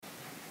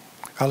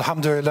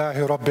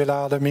Alhamdulillahi Rabbil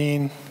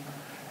Alameen.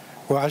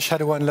 Wa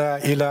ashhadu an la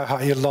ilaha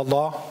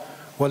illallah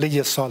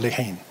waliyya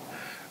salihin.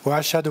 Wa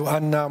ashhadu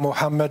anna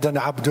Muhammadan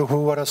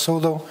abduhu wa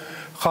rasuluh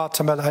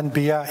khatam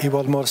al-anbiya'i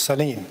wal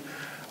mursaleen.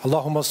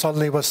 Allahumma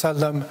salli wa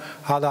sallam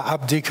ala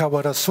abdika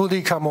wa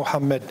rasulika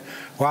Muhammad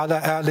wa ala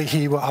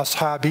alihi wa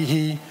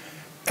ashabihi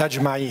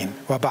ajma'in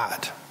wa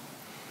ba'd.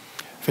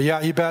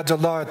 فيا عباد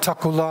الله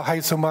اتقوا الله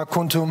حيثما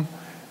كنتم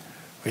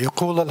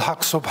ويقول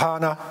الحق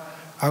سبحانه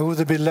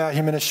أعوذ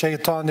بالله من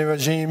الشيطان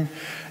الرجيم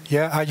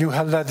يا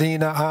أيها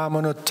الذين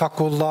آمنوا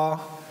اتقوا الله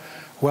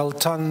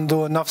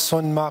ولتنظر نفس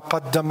ما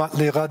قدمت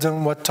لغد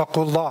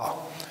واتقوا الله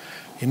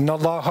إن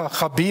الله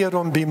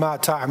خبير بما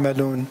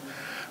تعملون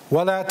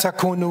ولا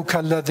تكونوا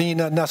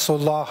كالذين نسوا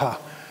الله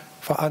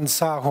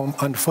فأنساهم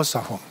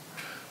أنفسهم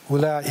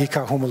أولئك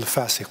هم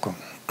الفاسقون.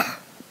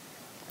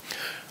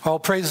 All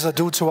praises are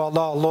due to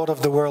Allah, Lord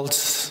of the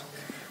worlds.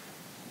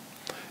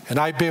 And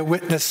I bear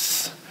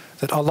witness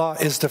that Allah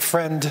is the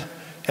friend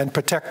and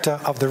protector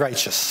of the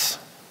righteous.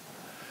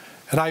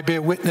 And I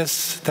bear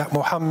witness that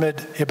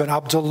Muhammad ibn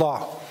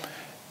Abdullah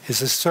is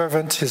his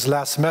servant, his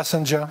last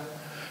messenger.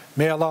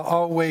 May Allah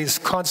always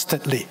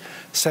constantly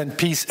send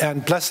peace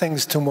and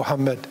blessings to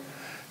Muhammad,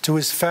 to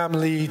his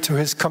family, to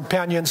his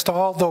companions, to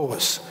all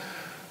those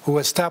who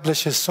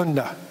establish his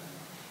sunnah,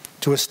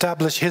 to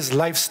establish his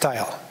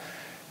lifestyle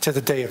to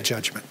the day of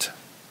judgment.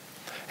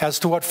 As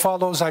to what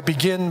follows, I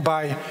begin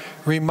by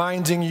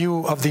reminding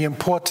you of the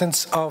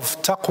importance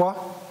of taqwa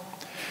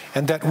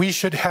and that we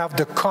should have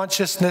the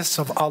consciousness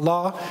of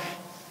Allah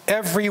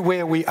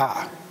everywhere we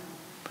are,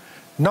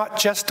 not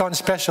just on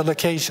special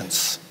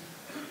occasions,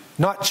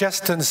 not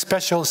just in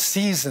special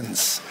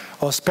seasons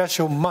or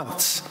special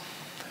months,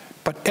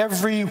 but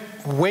every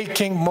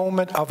waking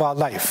moment of our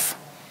life.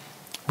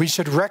 We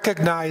should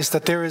recognize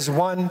that there is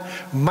one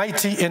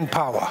mighty in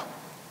power.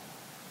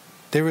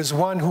 There is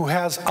one who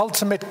has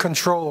ultimate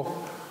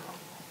control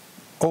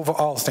over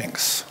all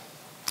things.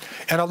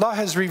 And Allah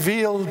has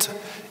revealed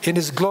in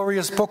His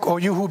glorious book, O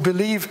you who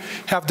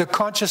believe, have the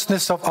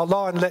consciousness of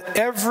Allah, and let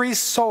every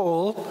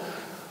soul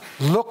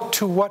look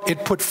to what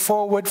it put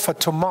forward for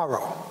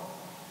tomorrow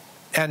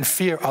and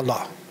fear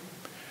Allah.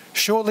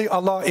 Surely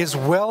Allah is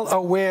well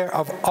aware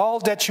of all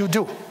that you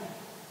do.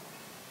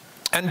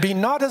 And be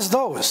not as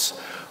those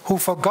who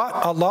forgot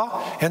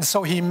Allah, and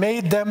so He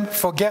made them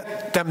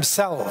forget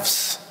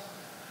themselves.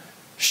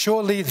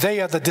 Surely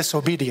they are the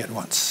disobedient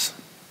ones.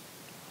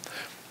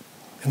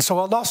 And so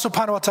Allah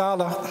subhanahu wa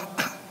ta'ala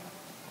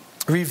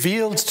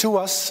revealed to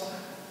us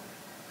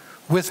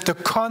with the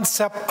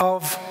concept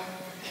of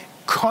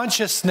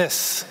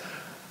consciousness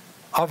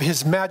of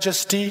His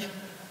majesty,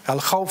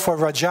 al-khawf wa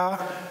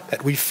raja,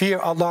 that we fear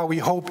Allah, we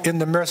hope in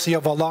the mercy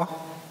of Allah.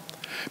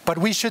 But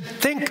we should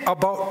think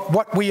about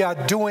what we are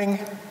doing,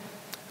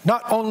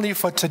 not only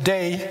for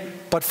today,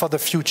 but for the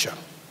future.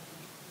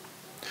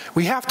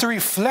 We have to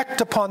reflect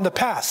upon the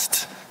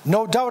past,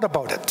 no doubt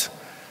about it.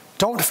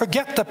 Don't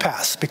forget the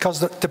past,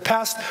 because the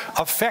past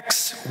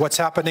affects what's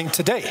happening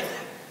today.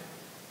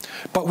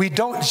 But we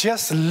don't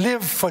just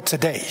live for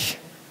today.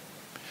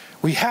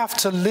 We have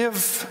to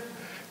live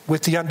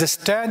with the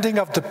understanding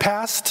of the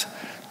past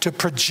to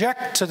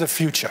project to the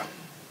future.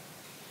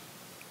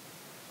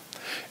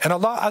 And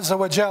Allah Azza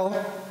wa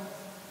Jal,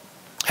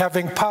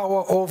 having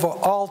power over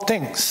all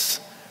things,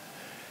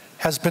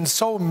 has been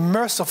so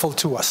merciful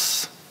to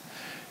us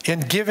in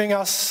giving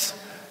us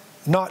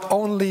not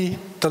only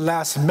the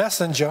last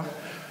messenger,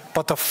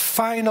 but the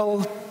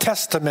final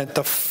testament,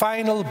 the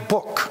final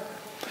book,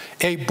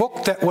 a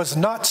book that was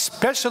not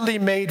specially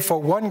made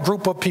for one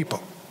group of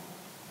people.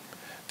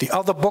 The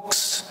other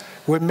books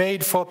were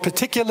made for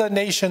particular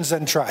nations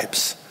and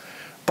tribes.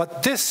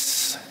 But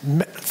this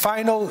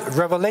final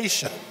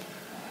revelation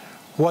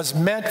was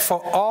meant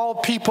for all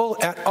people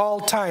at all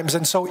times.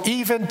 And so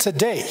even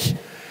today,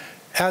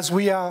 as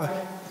we are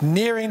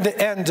nearing the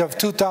end of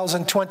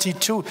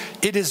 2022,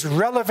 it is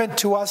relevant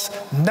to us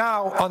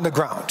now on the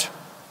ground.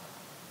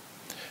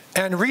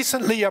 And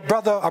recently a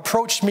brother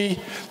approached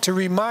me to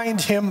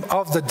remind him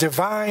of the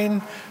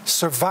divine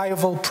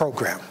survival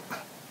program,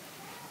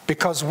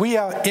 because we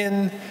are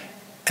in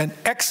an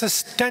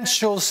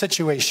existential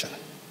situation.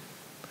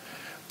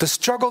 The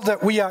struggle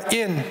that we are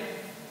in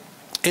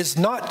is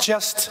not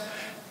just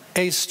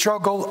a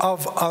struggle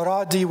of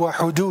aradi wa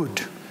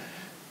hudud.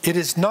 It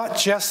is not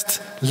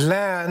just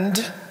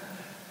land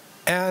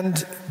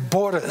and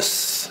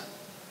borders,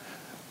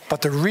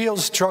 but the real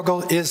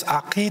struggle is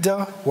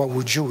aqidah wa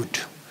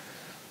wujud.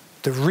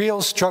 The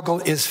real struggle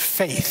is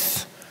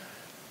faith.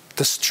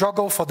 The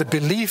struggle for the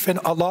belief in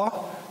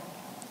Allah,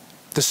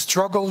 the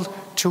struggle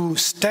to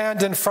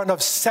stand in front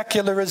of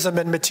secularism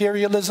and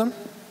materialism,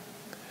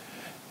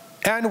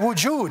 and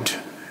wujud,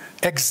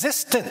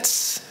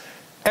 existence,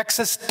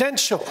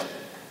 existential.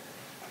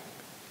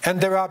 And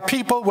there are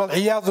people,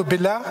 wal-iyadhu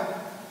billah,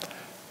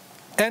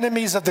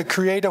 enemies of the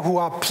Creator, who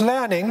are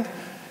planning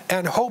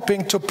and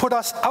hoping to put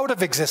us out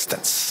of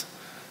existence.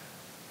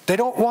 They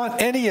don't want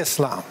any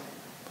Islam.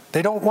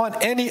 They don't want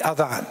any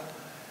adhan.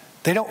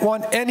 They don't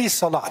want any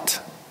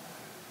salat.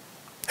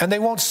 and they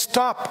won't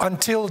stop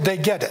until they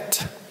get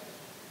it.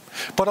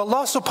 But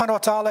Allah subhanahu wa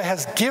ta'ala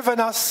has given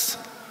us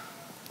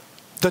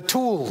the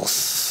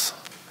tools.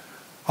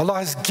 Allah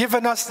has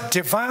given us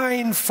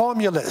divine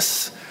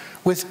formulas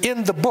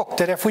within the book,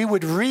 that if we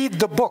would read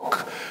the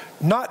book,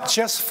 not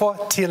just for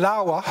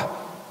tilawah,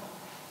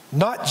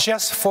 not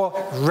just for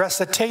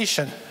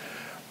recitation,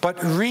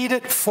 but read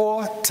it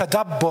for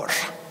tadabbur,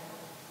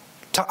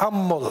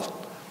 ta'ammul,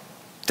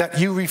 that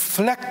you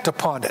reflect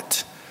upon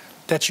it,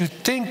 that you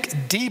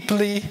think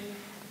deeply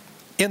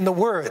in the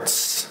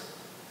words.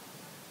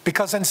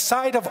 Because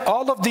inside of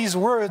all of these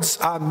words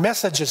are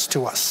messages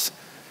to us.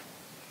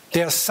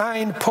 They are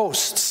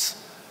signposts.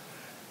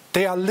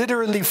 They are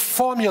literally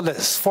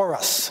formulas for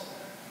us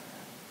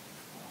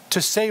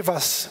to save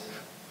us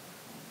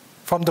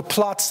from the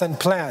plots and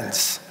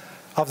plans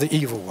of the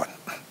evil one.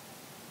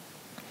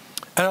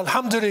 And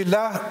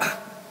alhamdulillah,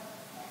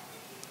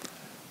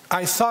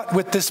 I thought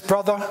with this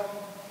brother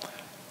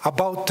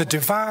about the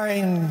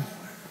divine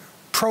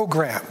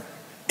program,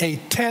 a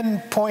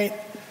 10-point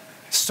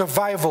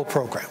survival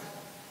program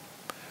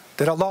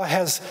that Allah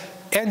has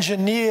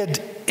engineered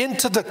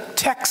into the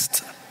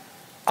text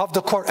of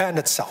the Quran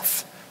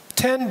itself.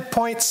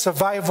 10-point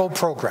survival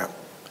program.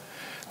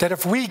 That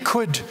if we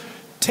could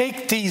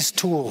take these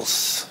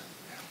tools,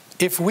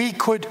 if we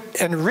could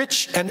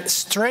enrich and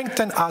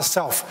strengthen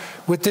ourselves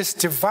with this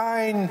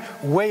divine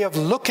way of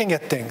looking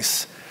at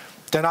things,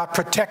 then our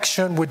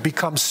protection would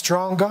become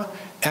stronger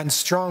and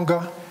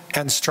stronger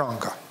and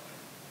stronger.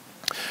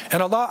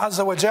 And Allah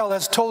Azza wa Jal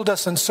has told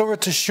us in Surah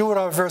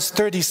Ash-Shura, verse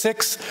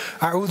 36,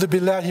 A'udhu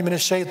billahi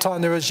minash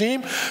shaitanir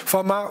rajim,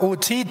 فَمَا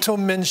أُوتِيتُم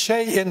مِّن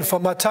شَيْءٍ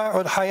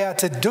فَمَتَاعُ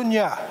الْحَيَاةِ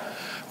الدُّنْيَا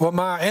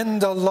وَمَا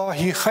عِندَ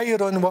اللَّهِ خَيْرٌ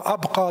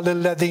وَأَبْقَى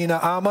لِلَّذِينَ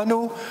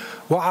آمَنُوا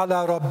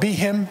وَعَلَى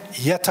رَبِّهِمْ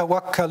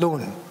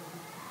يَتَوَكَّلُونَ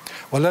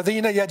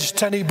وَالَّذِينَ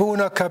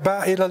يَجْتَنِبُونَ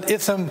كَبَائِرَ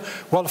الْإِثْمِ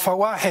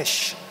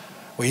وَالْفَوَاحِشِ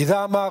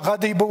وَإِذَا مَا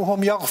غَضِبُوا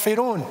هُمْ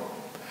يَغْفِرُونَ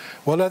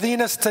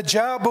وَالَّذِينَ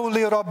اسْتَجَابُوا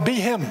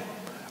لِرَبِّهِمْ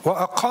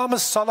وَأَقَامُوا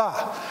الصَّلَاةَ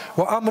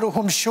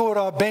وَأَمْرُهُمْ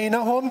شُورَى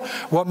بَيْنَهُمْ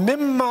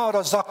وَمِمَّا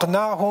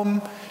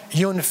رَزَقْنَاهُمْ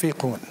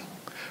يُنْفِقُونَ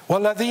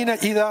وَالَّذِينَ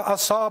إِذَا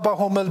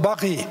أَصَابَهُمُ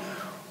الْبَغْيُ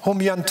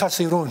هُمْ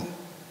يَنْتَصِرُونَ.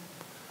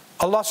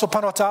 Allah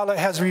subhanahu wa ta'ala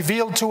has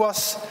revealed to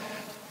us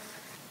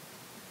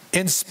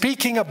in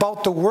speaking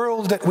about the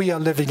world that we are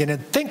living in.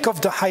 And think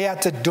of the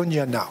hayat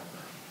ad-dunya now.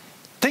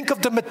 Think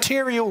of the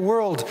material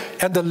world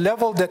and the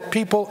level that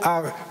people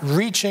are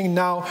reaching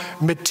now,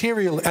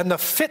 material, and the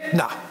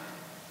fitna,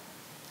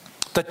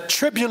 the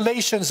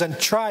tribulations and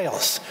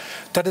trials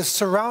that is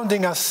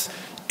surrounding us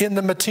in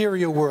the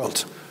material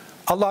world.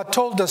 Allah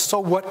told us, so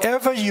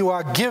whatever you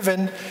are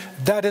given,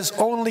 that is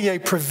only a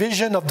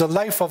provision of the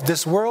life of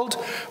this world,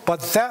 but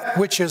that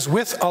which is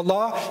with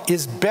Allah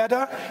is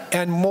better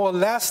and more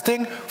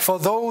lasting for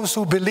those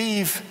who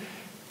believe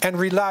and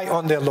rely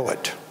on their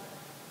Lord.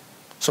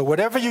 So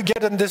whatever you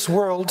get in this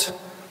world,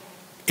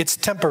 it's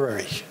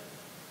temporary.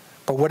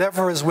 But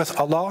whatever is with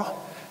Allah,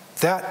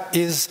 that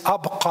is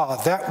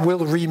abqa, that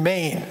will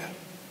remain.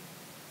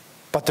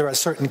 But there are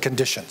certain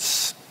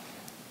conditions.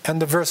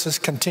 And the verses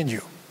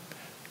continue.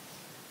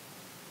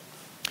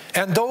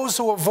 And those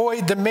who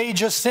avoid the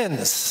major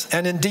sins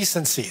and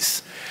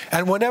indecencies,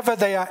 and whenever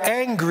they are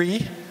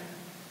angry,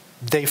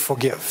 they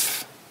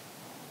forgive.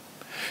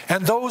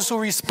 And those who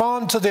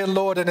respond to their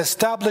Lord and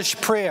establish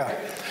prayer,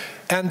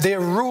 and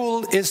their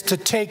rule is to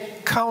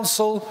take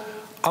counsel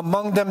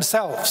among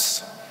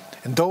themselves,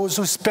 and those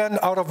who spend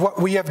out of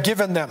what we have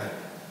given them,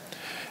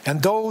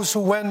 and those who,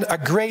 when a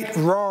great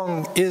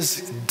wrong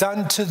is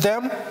done to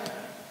them,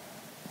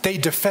 they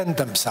defend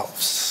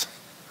themselves.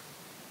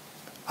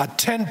 A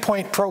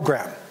 10-point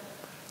program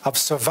of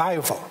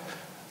survival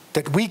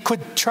that we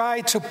could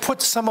try to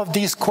put some of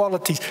these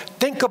qualities.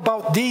 Think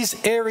about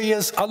these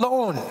areas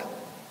alone,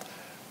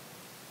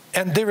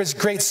 and there is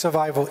great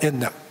survival in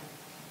them.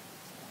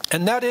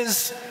 And that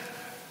is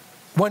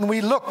when we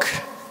look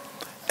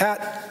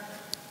at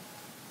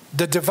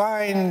the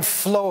divine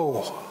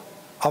flow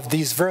of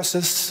these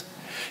verses,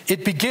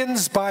 it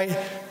begins by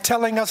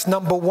telling us,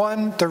 number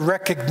one, the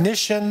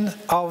recognition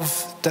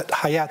of the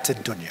hayat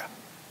ad-dunya.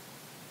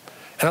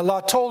 And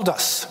Allah told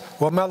us,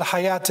 وَمَا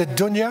الْحَيَاةِ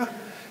الدُّنْيَا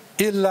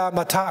إِلَّا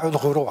مَتَاعُ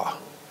الْغُرُورِ,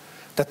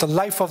 that the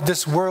life of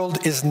this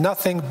world is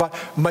nothing but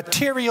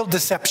material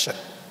deception.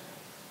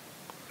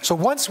 So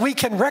once we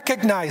can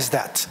recognize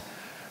that,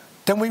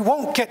 then we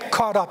won't get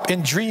caught up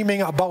in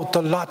dreaming about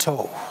the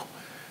lotto,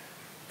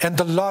 and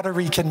the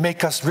lottery can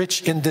make us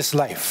rich in this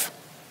life,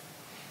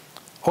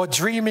 or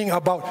dreaming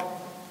about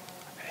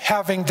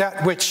having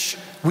that which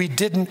we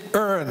didn't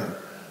earn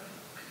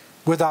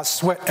with our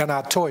sweat and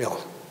our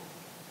toil.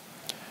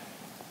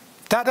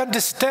 That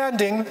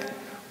understanding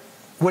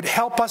would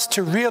help us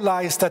to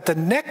realize that the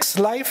next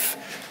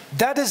life,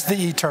 that is the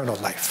eternal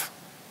life.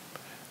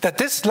 That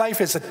this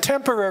life is a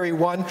temporary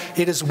one.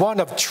 It is one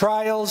of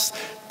trials,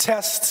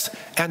 tests,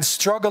 and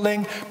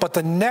struggling. But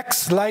the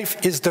next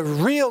life is the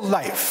real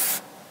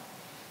life.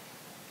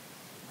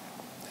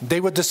 They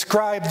would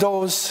describe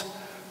those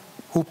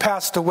who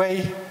passed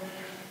away,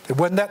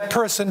 When that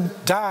person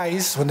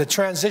dies, when the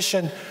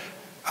transition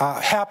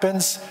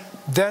happens,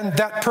 then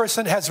that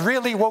person has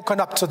really woken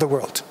up to the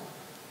world.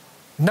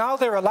 Now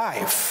they're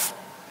alive.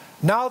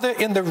 Now they're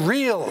in the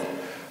real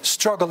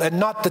struggle and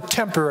not the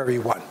temporary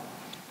one.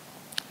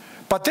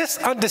 But this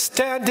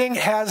understanding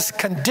has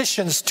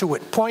conditions to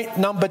it. Point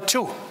number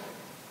 2.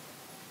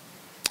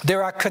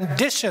 There are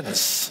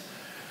conditions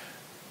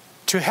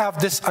to have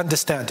this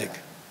understanding.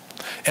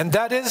 And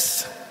that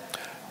is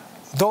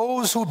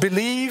those who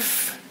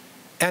believe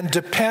and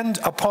depend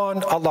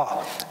upon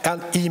Allah.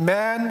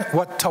 Al-Iman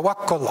wa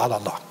tawakkul ala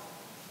Allah.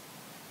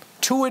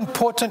 2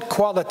 important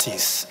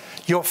qualities.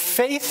 Your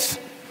faith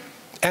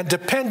and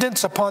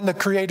dependence upon the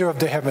Creator of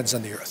the heavens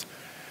and the earth.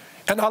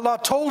 And Allah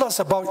told us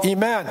about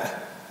Iman.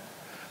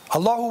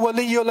 Allahu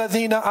waliyyu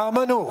alladhina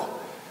amanu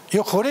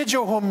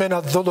yukhrijuhum min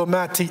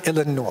adh-dhulumati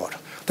ila an-nur.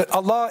 That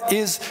Allah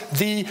is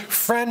the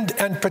friend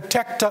and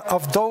protector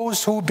of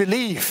those who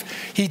believe.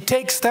 He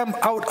takes them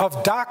out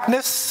of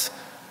darkness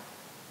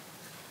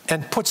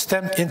and puts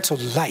them into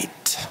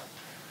light.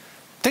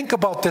 Think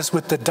about this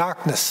with the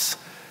darkness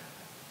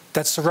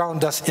that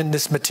surrounds us in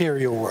this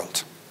material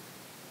world.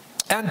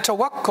 And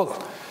tawakkul.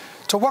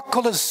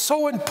 Tawakkul is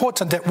so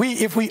important that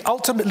if we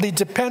ultimately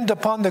depend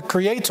upon the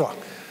Creator,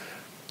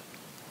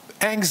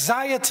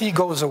 anxiety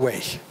goes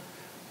away.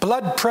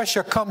 Blood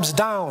pressure comes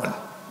down.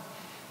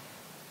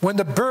 When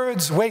the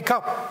birds wake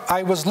up,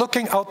 I was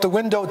looking out the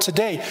window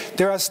today,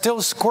 there are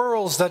still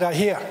squirrels that are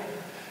here.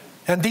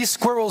 And these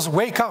squirrels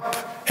wake up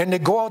and they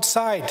go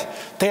outside.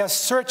 They are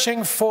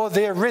searching for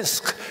their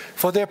rizq,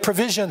 for their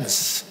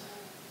provisions.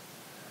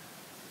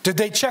 Did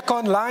they check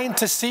online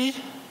to see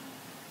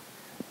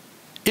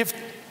if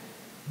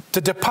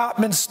the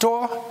department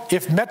store,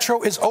 if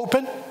Metro is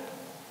open?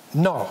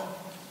 No.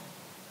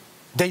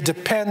 They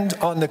depend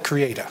on the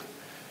Creator.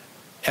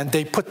 And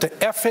they put the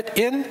effort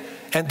in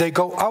and they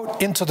go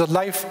out into the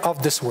life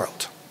of this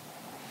world.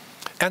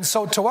 And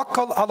so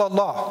tawakkul ala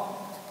Allah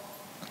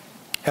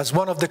as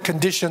one of the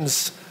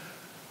conditions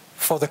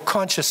for the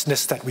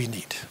consciousness that we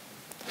need.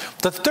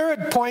 The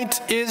third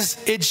point is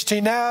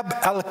ijtinab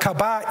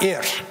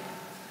al-kaba'ir.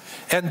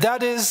 And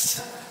that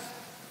is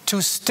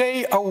to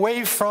stay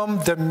away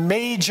from the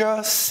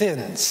major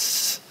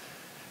sins.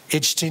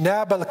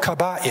 Ijtinab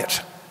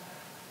al-kaba'ir.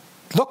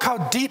 Look how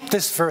deep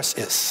this verse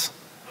is.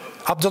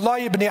 Abdullah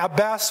ibn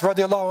Abbas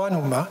radiallahu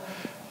anhuma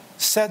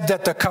said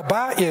that the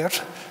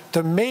kaba'ir,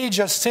 the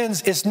major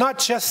sins, is not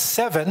just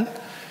 7,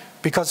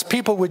 because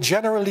people would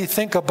generally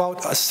think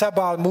about a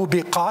sab'a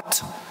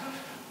al-mubiqat,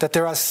 that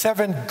there are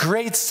 7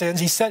 great sins.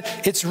 He said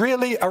it's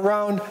really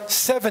around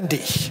 70,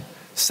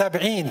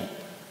 sab'een,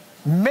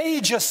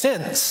 major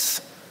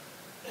sins.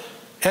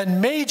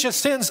 And major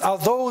sins are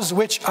those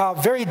which are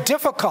very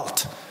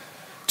difficult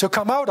to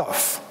come out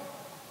of.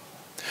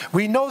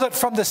 We know that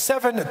from the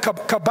 7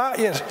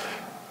 kaba'ir,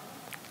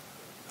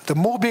 the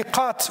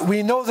mubiqat,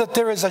 we know that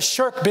there is a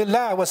shirk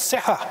billah wa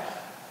siha.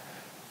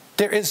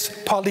 There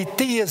is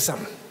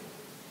polytheism.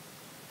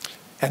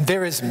 And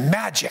there is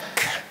magic,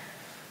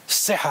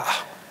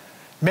 siha.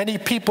 Many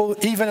people,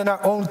 even in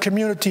our own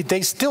community,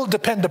 they still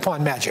depend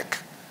upon magic.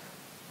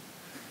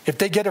 If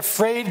they get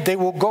afraid, they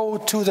will go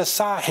to the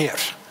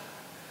sahir.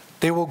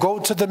 They will go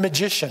to the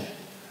magician.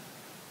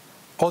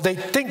 Or they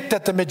think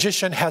that the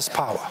magician has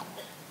power.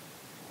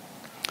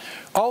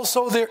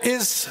 Also, there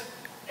is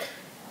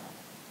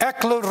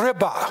aklul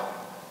riba,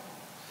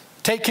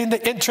 taking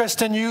the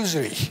interest in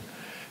usury.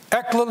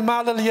 Aklul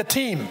mal al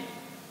yatim,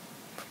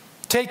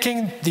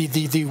 taking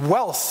the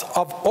wealth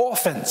of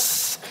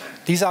orphans.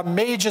 These are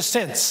major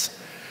sins.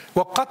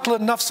 وَقَتْلُ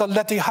النَّفْسَ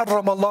الَّتِي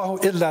حَرَّمَ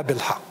اللَّهُ إِلَّا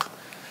بِالْحَقِّ,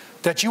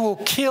 that you will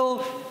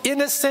kill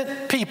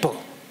innocent people.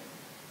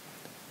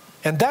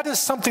 And that is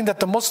something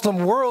that the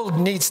Muslim world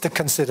needs to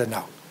consider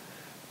now.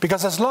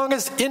 Because as long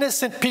as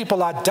innocent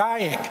people are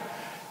dying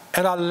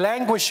and are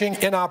languishing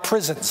in our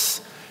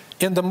prisons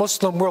in the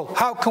Muslim world,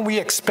 how can we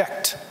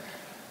expect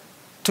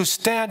to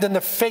stand in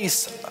the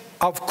face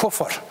of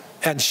kufr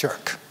and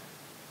shirk?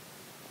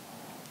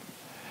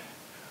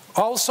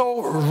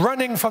 Also,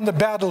 running from the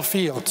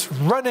battlefield,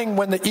 running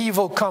when the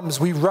evil comes,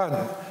 we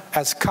run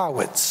as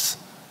cowards.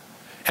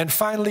 And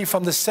finally,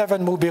 from the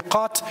 7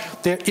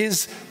 mubiqat, there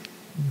is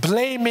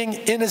blaming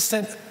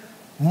innocent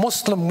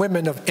Muslim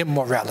women of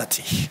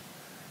immorality.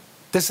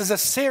 This is a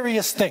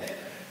serious thing,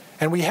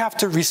 and we have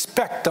to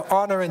respect the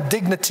honor and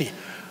dignity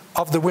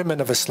of the women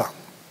of Islam.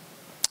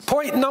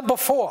 Point number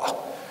 4,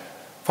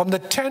 from the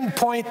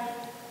 10-point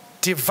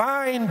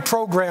divine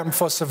program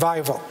for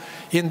survival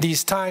in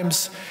these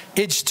times,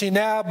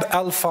 ijtinab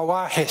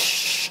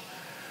al-fawahish,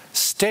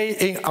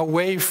 staying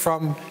away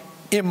from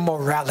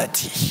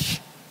immorality.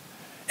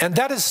 And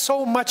that is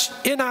so much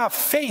in our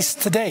face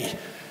today.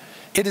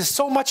 It is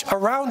so much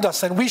around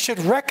us, and we should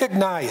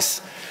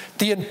recognize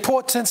the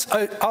importance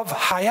of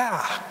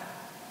haya.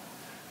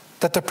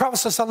 That the Prophet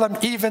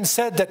ﷺ even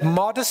said that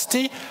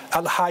modesty,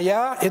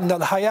 al-haya, inna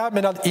al-haya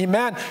min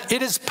al-iman,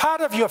 it is part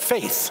of your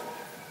faith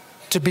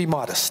to be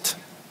modest.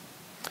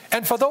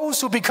 And for those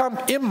who become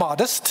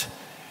immodest,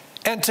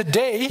 and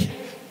today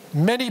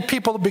Many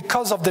people,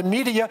 because of the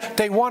media,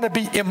 they want to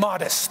be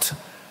immodest.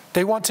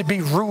 They want to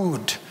be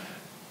rude.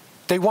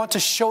 They want to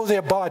show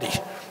their body.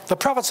 The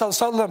Prophet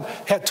ﷺ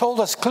had told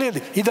us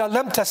clearly, إِذَا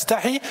لَمْ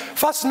تَسْتَحِي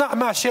فَاصْنَعْ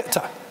مَا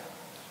شِئْتَ.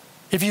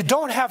 If you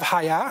don't have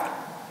haya,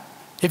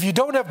 if you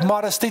don't have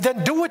modesty,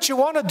 then do what you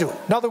want to do.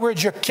 In other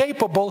words, you're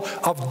capable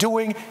of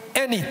doing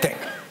anything.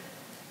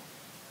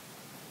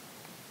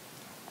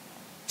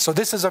 So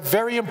this is a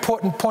very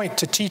important point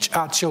to teach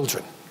our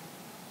children.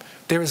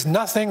 There is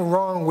nothing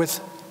wrong with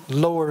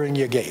lowering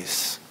your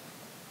gaze.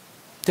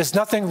 There's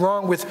nothing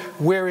wrong with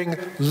wearing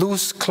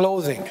loose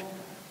clothing,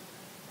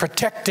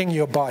 protecting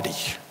your body.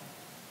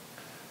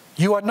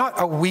 You are not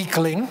a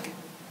weakling.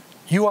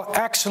 You are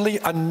actually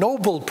a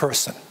noble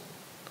person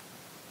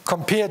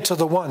compared to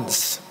the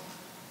ones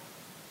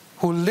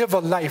who live a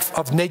life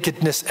of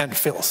nakedness and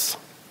filth.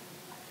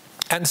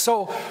 And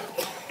so,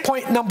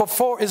 point number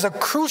 4 is a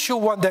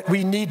crucial one that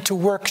we need to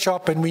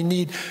workshop, and we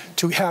need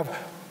to have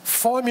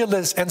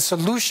formulas and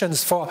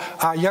solutions for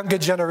our younger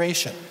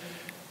generation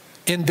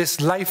in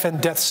this life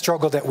and death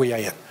struggle that we are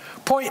in.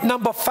 Point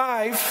number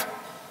 5,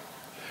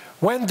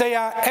 when they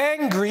are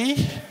angry,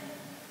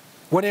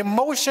 when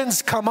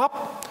emotions come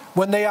up,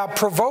 when they are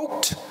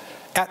provoked,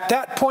 at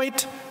that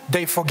point,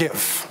 they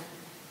forgive.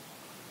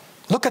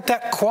 Look at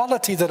that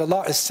quality that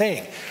Allah is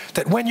saying,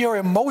 that when your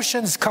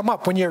emotions come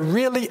up, when you're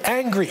really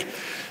angry,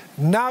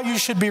 now you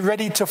should be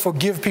ready to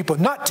forgive people,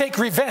 not take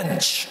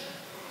revenge.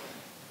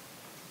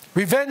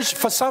 Revenge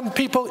for some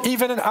people,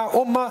 even in our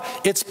ummah,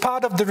 it's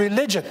part of the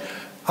religion.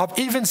 I've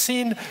even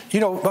seen,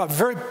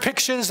 very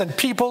pictures and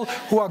people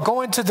who are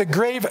going to the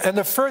grave, and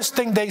the first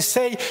thing they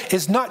say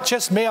is not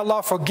just may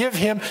Allah forgive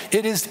him,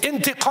 it is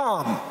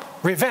intiqam,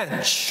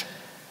 revenge.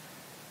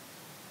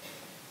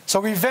 So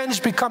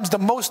revenge becomes the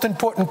most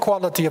important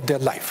quality of their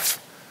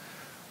life.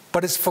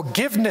 But it's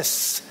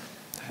forgiveness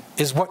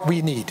is what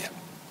we need.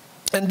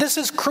 And this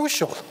is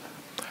crucial.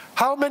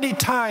 How many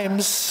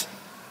times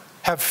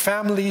have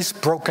families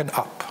broken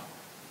up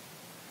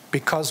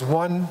because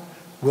one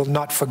will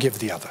not forgive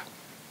the other?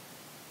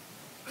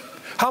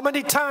 How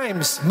many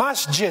times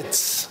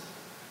masjids,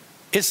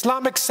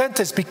 Islamic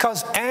centers,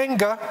 because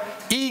anger,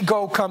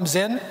 ego comes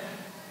in,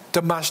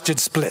 the masjid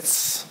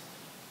splits.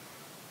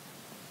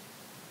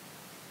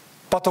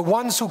 But the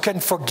ones who can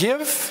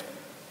forgive,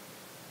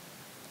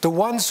 the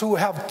ones who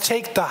have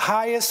taken the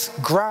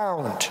highest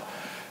ground,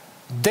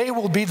 they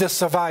will be the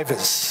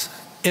survivors,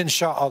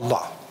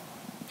 insha'Allah.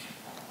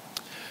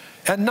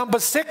 And number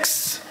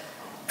 6,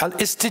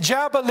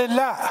 al-istijaba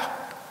lillah.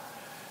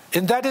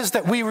 And that is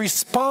that we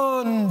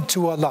respond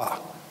to Allah.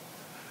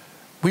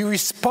 We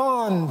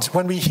respond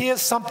when we hear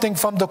something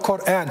from the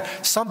Quran,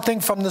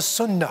 something from the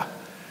Sunnah.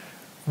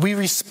 We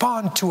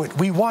respond to it.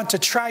 We want to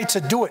try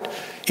to do it,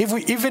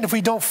 even if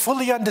we don't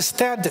fully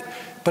understand it.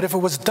 But if it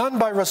was done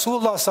by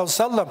Rasulullah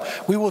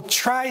ﷺ, we will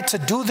try to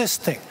do this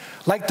thing,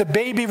 like the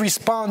baby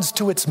responds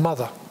to its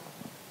mother.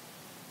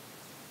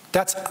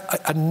 That's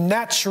a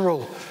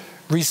natural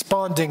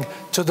responding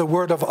to the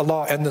word of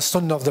Allah and the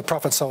Sunnah of the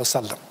Prophet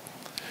ﷺ.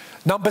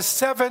 Number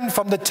 7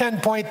 from the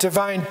 10-point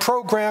divine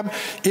program,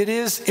 it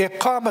is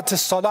iqamat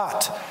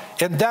as-salat,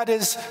 and that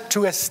is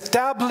to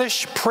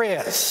establish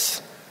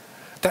prayers.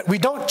 That we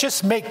don't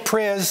just make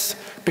prayers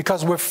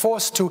because we're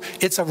forced to,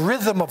 it's a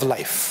rhythm of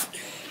life.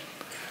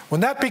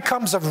 When that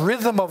becomes a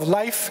rhythm of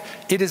life,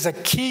 it is a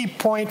key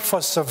point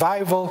for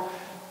survival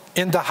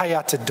in the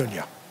hayat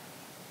ad-dunya.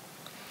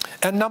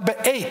 And number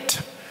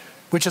 8,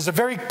 which is a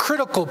very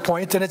critical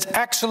point, and it's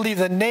actually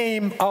the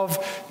name of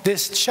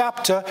this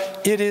chapter,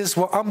 it is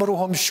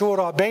وَأَمْرُهُمْ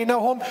شُورَى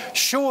بَيْنَهُمْ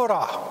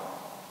shura,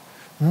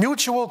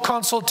 mutual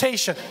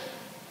consultation.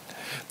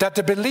 That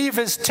the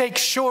believers take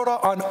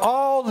shura on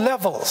all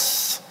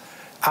levels.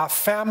 Our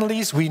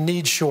families, we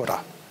need shura.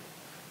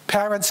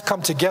 Parents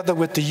come together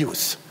with the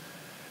youth.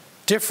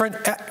 Different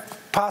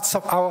parts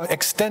of our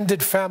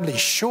extended family,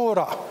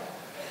 shura.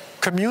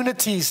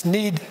 Communities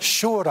need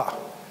shura.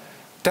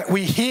 That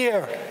we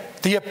hear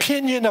the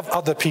opinion of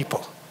other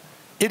people.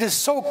 It is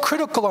so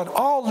critical on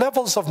all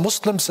levels of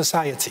Muslim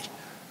society.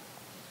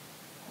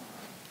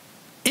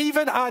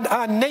 Even on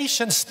our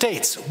nation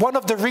states, one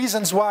of the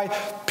reasons why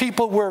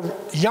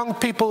young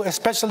people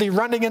especially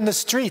running in the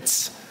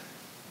streets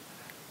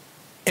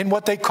in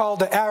what they call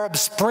the Arab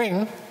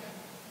Spring,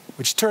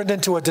 which turned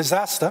into a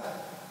disaster.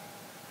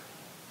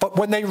 But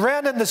when they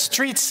ran in the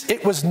streets,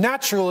 it was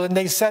natural, and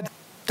they said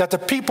that the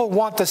people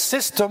want the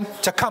system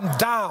to come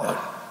down.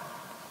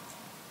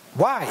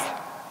 Why?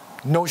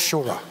 No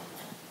shura.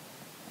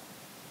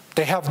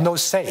 They have no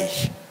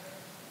say.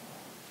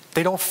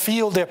 They don't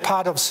feel they're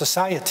part of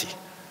society.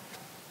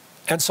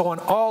 And so on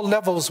all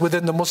levels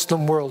within the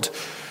Muslim world,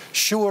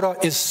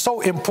 shura is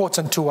so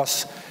important to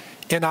us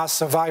in our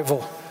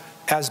survival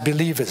as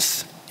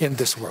believers in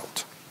this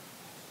world.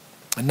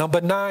 And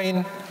number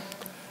 9,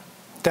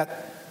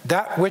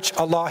 that which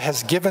Allah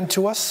has given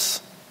to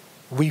us,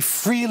 we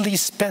freely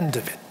spend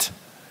of it.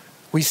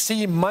 We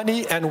see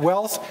money and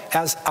wealth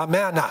as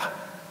amana.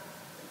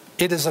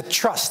 It is a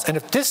trust. And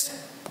if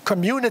this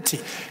community,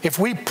 if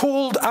we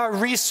pooled our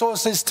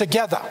resources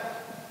together,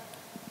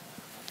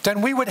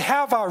 then we would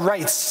have our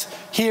rights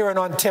here in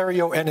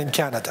Ontario and in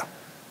Canada.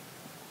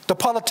 The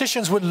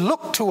politicians would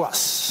look to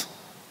us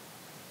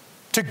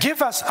to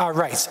give us our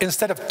rights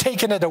instead of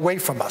taking it away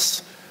from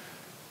us.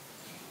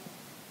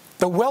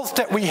 The wealth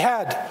that we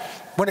had,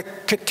 when it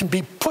can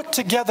be put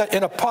together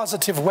in a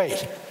positive way,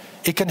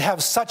 it can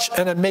have such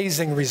an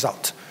amazing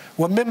result.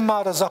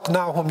 وَمِمَّا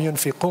رَزَقْنَاهُمْ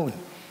يُنْفِقُونَ.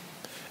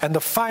 And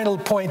the final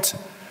point,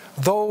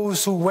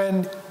 those who,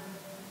 when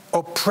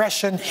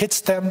oppression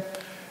hits them,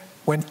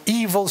 when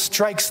evil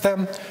strikes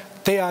them,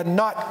 they are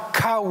not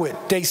coward.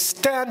 They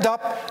stand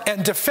up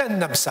and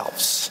defend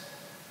themselves.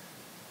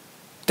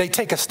 They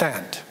take a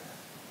stand.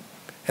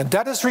 And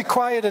that is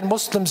required in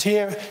Muslims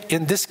here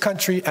in this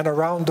country and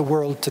around the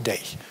world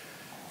today.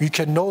 You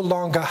can no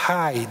longer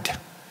hide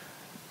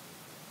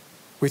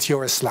with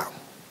your Islam.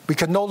 We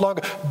can no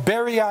longer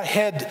bury our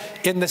head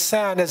in the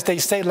sand, as they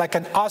say, like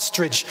an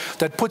ostrich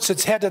that puts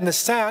its head in the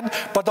sand,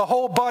 but the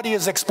whole body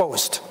is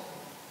exposed.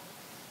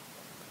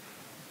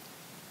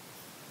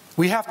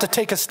 We have to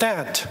take a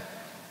stand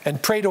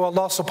and pray to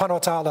Allah subhanahu wa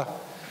ta'ala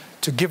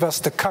to give us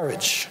the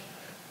courage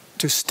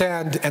to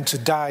stand and to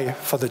die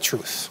for the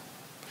truth.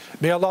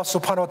 May Allah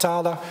subhanahu wa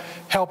ta'ala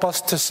help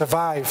us to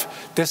survive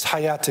this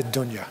hayat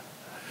ad-dunya.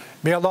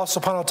 May Allah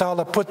subhanahu wa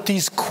ta'ala put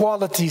these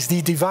qualities,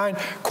 the divine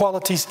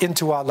qualities,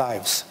 into our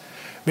lives.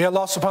 May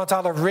Allah subhanahu wa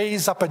ta'ala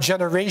raise up a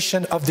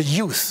generation of the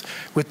youth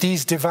with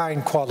these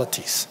divine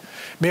qualities.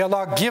 May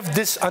Allah give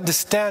this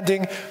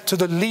understanding to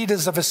the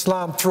leaders of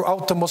Islam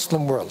throughout the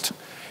Muslim world.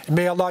 And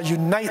may Allah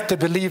unite the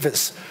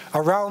believers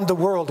around the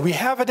world. We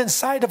have it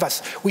inside of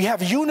us. We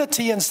have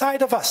unity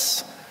inside of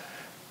us.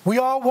 We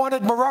all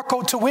wanted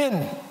Morocco to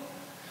win.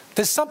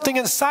 There's something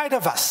inside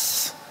of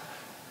us.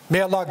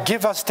 May Allah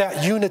give us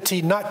that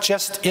unity, not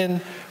just in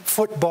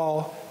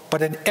football,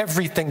 but in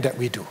everything that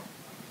we do.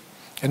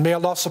 And may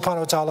Allah subhanahu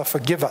wa ta'ala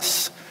forgive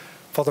us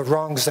for the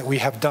wrongs that we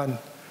have done,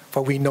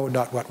 for we know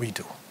not what we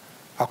do.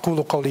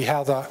 أقول قولي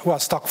هذا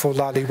وأستغفر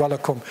الله لي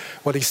ولكم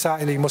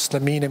ولسائر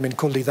المسلمين من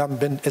كل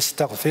ذنب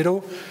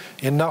استغفروا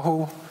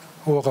إنه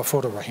هو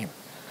غفور رحيم.